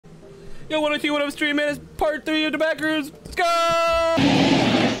Yo, 102, what up, stream, man? It's part 3 of the Backrooms. Let's go!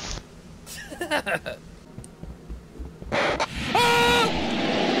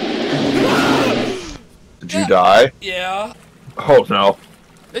 Did you die? Yeah. Oh no.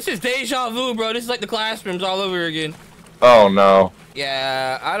 This is deja vu, bro. This is like the classrooms all over again. Oh no.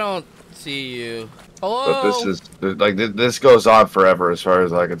 Yeah, I don't see you. Hello? But this is, like, this goes on forever as far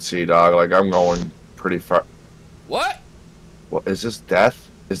as I can see, dog. Like, I'm going pretty far. What? What, is this death?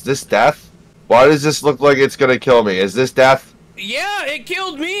 Is this death? Why does this look like it's gonna kill me? Is this death? Yeah, it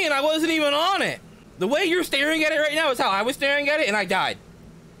killed me and I wasn't even on it. The way you're staring at it right now is how I was staring at it and I died.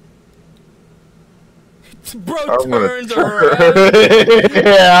 Bro turns around.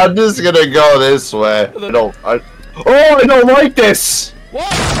 Yeah, I'm just gonna go this way. I don't like this!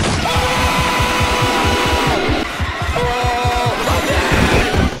 What?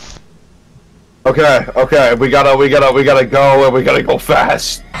 Okay, we gotta go, and we gotta go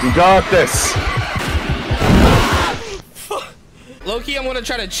fast. We got this. Loki, I'm gonna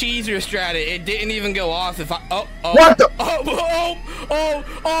try to cheese your strat. It didn't even go off if I. What the? Oh,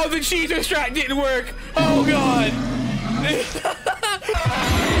 the cheeser strat didn't work. Oh god.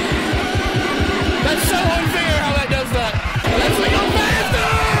 That's so unfair how that does that. Let's go faster!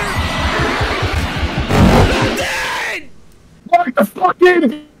 I'm dead! What the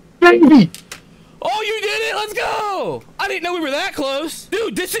fucking baby? Oh, you did it! Let's go! I didn't know we were that close.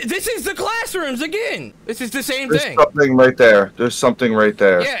 Dude, this is the classrooms again. This is the same thing. There's something right there. There's something right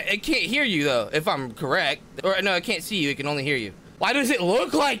there. Yeah, it can't hear you though, if I'm correct. Or no, it can't see you, it can only hear you. Why does it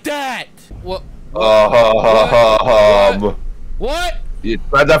look like that? What? What? You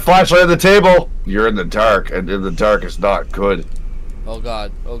had that flashlight on the table. You're in the dark, and in the dark is not good. Oh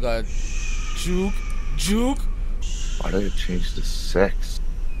god, oh god. Juke, juke. Why did it change to 6?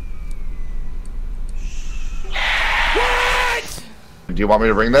 What? Do you want me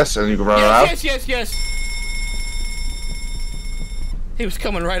to ring this and you can run around? Yes. He was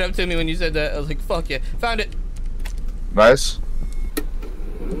coming right up to me when you said that. I was like, fuck yeah. Found it. Nice.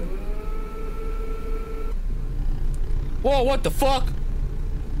 Whoa, what the fuck?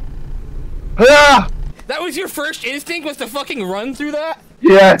 Yeah! That was your first instinct, was to fucking run through that?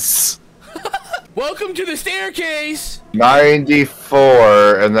 Yes! Welcome to the staircase!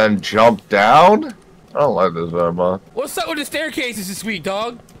 94 and then jump down? I don't like this very much. What's up with the staircases, this sweet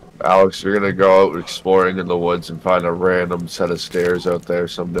dog? Alex, you're gonna go out exploring in the woods and find a random set of stairs out there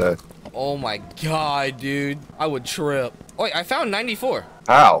someday. Oh my god, dude. I would trip. Wait, I found 94.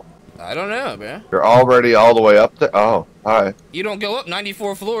 How? I don't know, man. You're already all the way up there? Oh, hi. You don't go up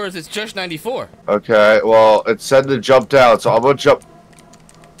 94 floors, it's just 94. Okay, well, it said to jump down, so I'm gonna jump.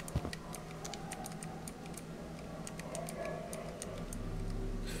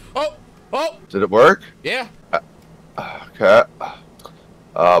 Oh! Did it work? Yeah. Okay.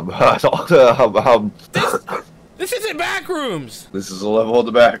 This isn't Backrooms! This is a level of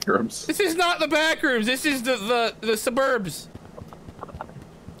the Backrooms. This is not the Backrooms, this is the suburbs.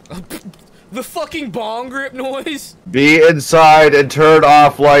 The fucking bong grip noise. Be inside and turn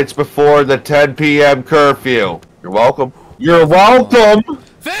off lights before the 10 p.m. curfew. You're welcome. You're welcome!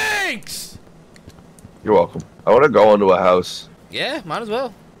 Thanks! You're welcome. I want to go into a house. Yeah, might as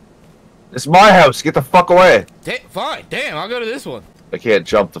well. It's my house. Get the fuck away. Fine. Damn, I'll go to this one. I can't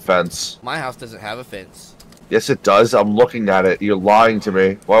jump the fence. My house doesn't have a fence. Yes, it does. I'm looking at it. You're lying to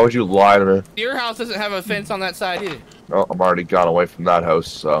me. Why would you lie to me? Your house doesn't have a fence on that side either. Oh, I'm already gone away from that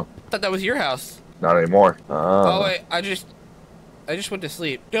house, so. I thought that was your house. Not anymore. Oh wait, I just went to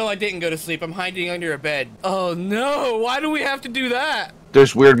sleep. No, I didn't go to sleep. I'm hiding under a bed. Oh no, why do we have to do that?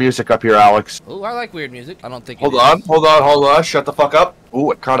 There's weird music up here, Alex. Oh, I like weird music. I don't think Hold on. Shut the fuck up.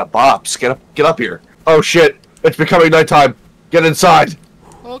 Ooh, it kind of bops. Get up here. Oh shit, it's becoming nighttime. Get inside.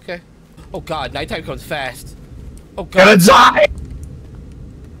 Okay. Oh god, nighttime comes fast. Oh god. Get inside!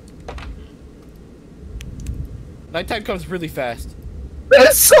 Nighttime comes really fast.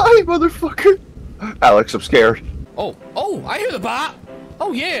 Inside, motherfucker! Alex, I'm scared. Oh, I hear the bop!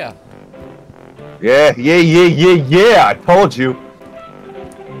 Oh yeah! Yeah, I told you.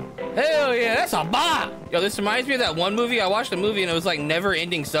 Hell yeah, that's a bop! Yo, this reminds me of that one movie. I watched a movie and it was like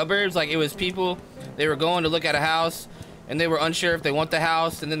Never-Ending Suburbs. Like it was people, they were going to look at a house and they were unsure if they want the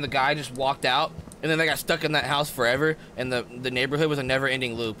house, and then the guy just walked out. And then they got stuck in that house forever, and the neighborhood was a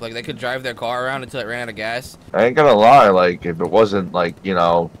never-ending loop. Like, they could drive their car around until it ran out of gas. I ain't gonna lie, like, if it wasn't, like, you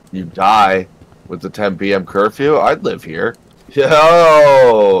know, you die with the 10 p.m. curfew, I'd live here.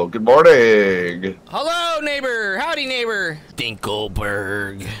 Yo, good morning. Hello, neighbor. Howdy, neighbor.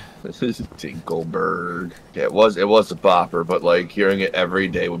 Dinkelberg. This is Dinkelberg. Yeah, it was a bopper, but like hearing it every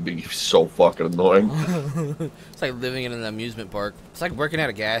day would be so fucking annoying. It's like living in an amusement park. It's like working at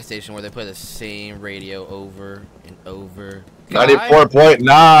a gas station where they play the same radio over and over.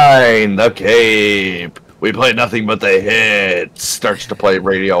 94.9, The Cape. We play nothing but the hits. Starts to play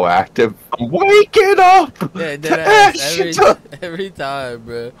Radioactive. I'm waking up. Yeah, every time,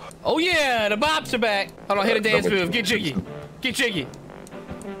 bro. Oh yeah, the bops are back. Hold on, hit a dance move. Get jiggy. Get jiggy.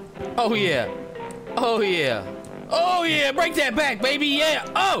 Oh yeah. Oh yeah. Oh yeah, break that back, baby. Yeah.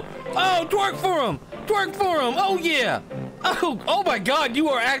 Oh, twerk for him. Twerk for him. Oh yeah. Oh my God, you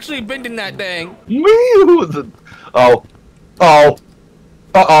are actually bending that thing. Oh.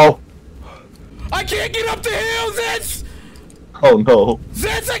 Uh-oh. I can't get up the hill, Zitz! Oh no.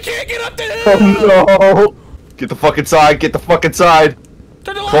 Zitz, I can't get up the hill! Oh no! Get the fuck inside, get the fuck inside!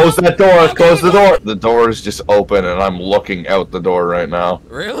 Close that door, close the door! The door is just open and I'm looking out the door right now.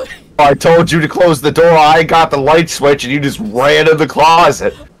 Really? I told you to close the door, I got the light switch and you just ran in the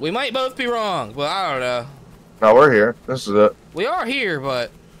closet. We might both be wrong, but I don't know. No, we're here. This is it. We are here, but...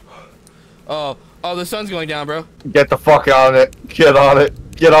 Oh, the sun's going down, bro. Get the fuck on it. Get on it.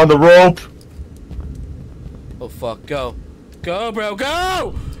 Get on the rope. Oh fuck, go. Go, bro,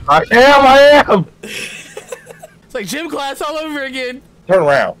 go! I am! It's like gym class all over again. Turn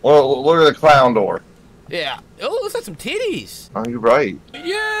around. Look at the clown door. Yeah. Oh, looks like some titties. Oh, you're right.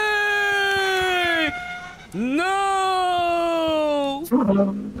 Yay! No!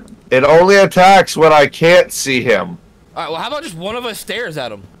 It only attacks when I can't see him. Alright, well, how about just one of us stares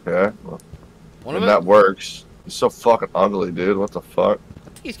at him? Yeah. One of that works. He's so fucking ugly, dude. What the fuck? I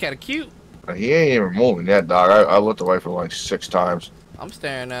think he's kind of cute. He ain't even moving yet, dog. I looked away from like 6 times. I'm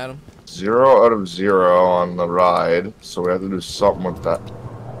staring at him. 0 out of 0 on the ride, so we have to do something with that.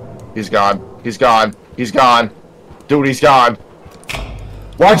 He's gone. He's gone. He's gone. Dude, he's gone.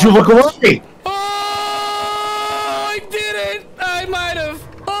 Why'd you look away? Oh, I didn't. I might have.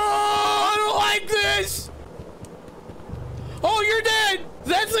 Oh, I don't like this. Oh, you're dead.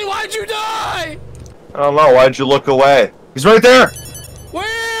 Zetsy, why'd you die? I don't know. Why'd you look away? He's right there.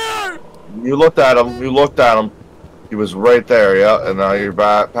 Where? You looked at him. You looked at him. He was right there, yeah. And now you're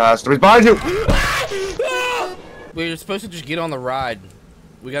back past him. He's behind you. We're supposed to just get on the ride.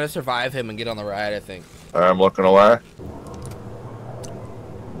 We gotta survive him and get on the ride, I think. I'm looking away.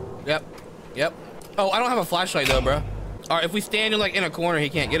 Yep. Yep. Oh, I don't have a flashlight though, bro. Alright, if we stand in like in a corner, he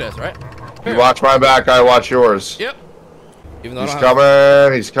can't get us, right? Here. You watch my back, I watch yours. Yep. Even though he's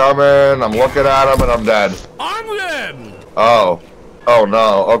coming, he's coming. I'm looking at him and I'm dead. I'm dead! Oh. Oh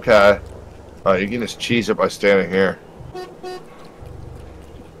no, okay. Oh, you can just cheese it by standing here.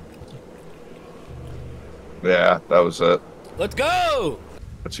 Yeah, that was it. Let's go!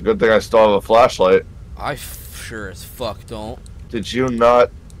 It's a good thing I still have a flashlight. I sure as fuck don't. Did you not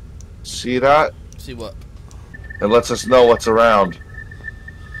see that? See what? It lets us know what's around.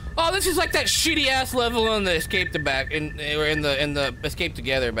 Oh, this is like that shitty ass level in the Escape in the Escape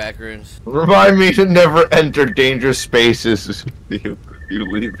Together Backrooms. Remind me to never enter dangerous spaces. You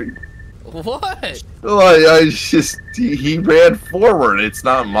leaving? What? Well, he ran forward. It's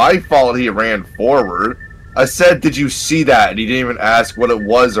not my fault he ran forward. I said, did you see that? And he didn't even ask what it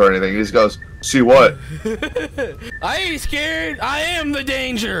was or anything. He just goes, see what? I ain't scared. I am the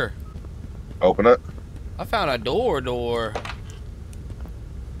danger. Open it. I found a door.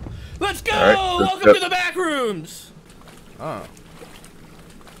 Let's go! Right, Welcome to the Backrooms! Oh.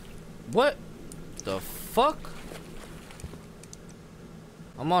 What the fuck?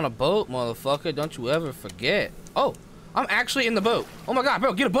 I'm on a boat, motherfucker. Don't you ever forget. Oh, I'm actually in the boat. Oh my god,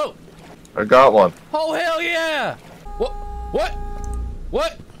 bro, get a boat. I got one. Oh, hell yeah! What? What?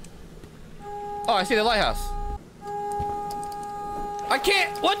 What? Oh, I see the lighthouse. I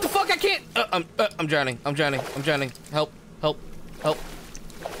can't. What the fuck? I can't. I'm drowning. I'm drowning. I'm drowning. Help. Help. Help.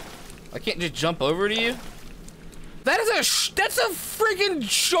 I can't just jump over to you. That is that's a freaking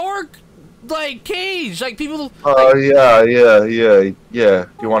shark, like, cage. Like, people. Oh, yeah. You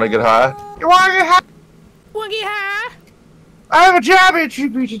want to get high? You want to get high? Want to get high? I have a job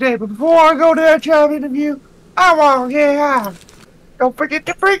interview today, but before I go to that job interview, I want to get high. Don't forget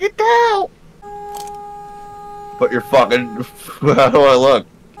to bring it down. But you're fucking. How do I look?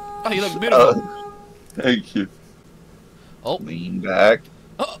 Oh, you look beautiful. Thank you. Oh. Lean back.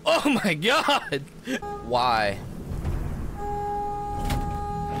 Oh my god! Why?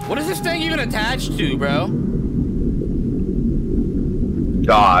 What is this thing even attached to, bro?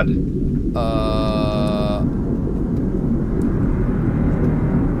 God.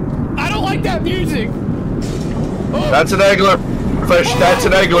 I don't like that music! Oh. That's an anglerfish. That's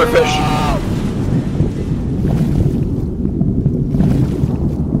an anglerfish.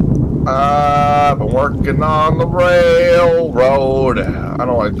 I've been working on the railroad. I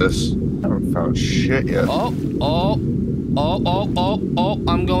don't like this. I haven't found shit yet. Oh,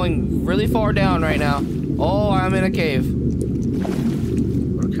 I'm going really far down right now. Oh, I'm in a cave.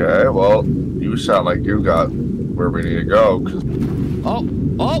 Okay, well, you sound like you got where we need to go. Oh.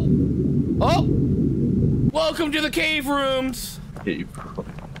 Welcome to the cave rooms.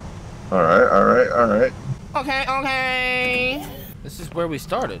 Alright. Okay. This is where we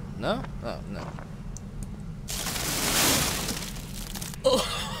started. No? Oh, no.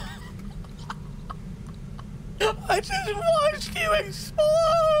 I just watched you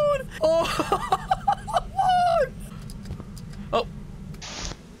explode! Oh!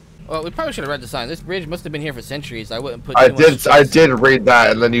 Well, we probably should have read the sign. This bridge must have been here for centuries. I wouldn't put. I did read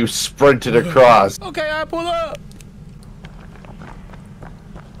that, and then you sprinted across. Okay, I pull up.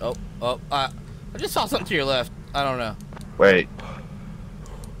 I just saw something to your left. I don't know. Wait.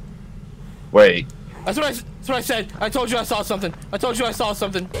 That's what I said. I told you I saw something. Where do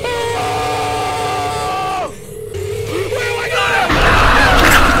I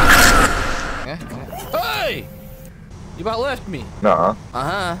go? Hey! You about left me. Nah.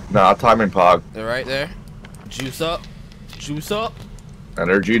 Uh-huh. Nah, timing pog. They're right there. Juice up.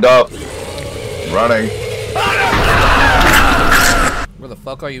 Energied up. Running. Where the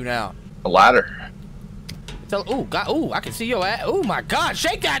fuck are you now? A ladder. Ooh, God, ooh, I can see your ass. Oh my God,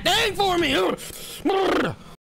 shake that thing for me.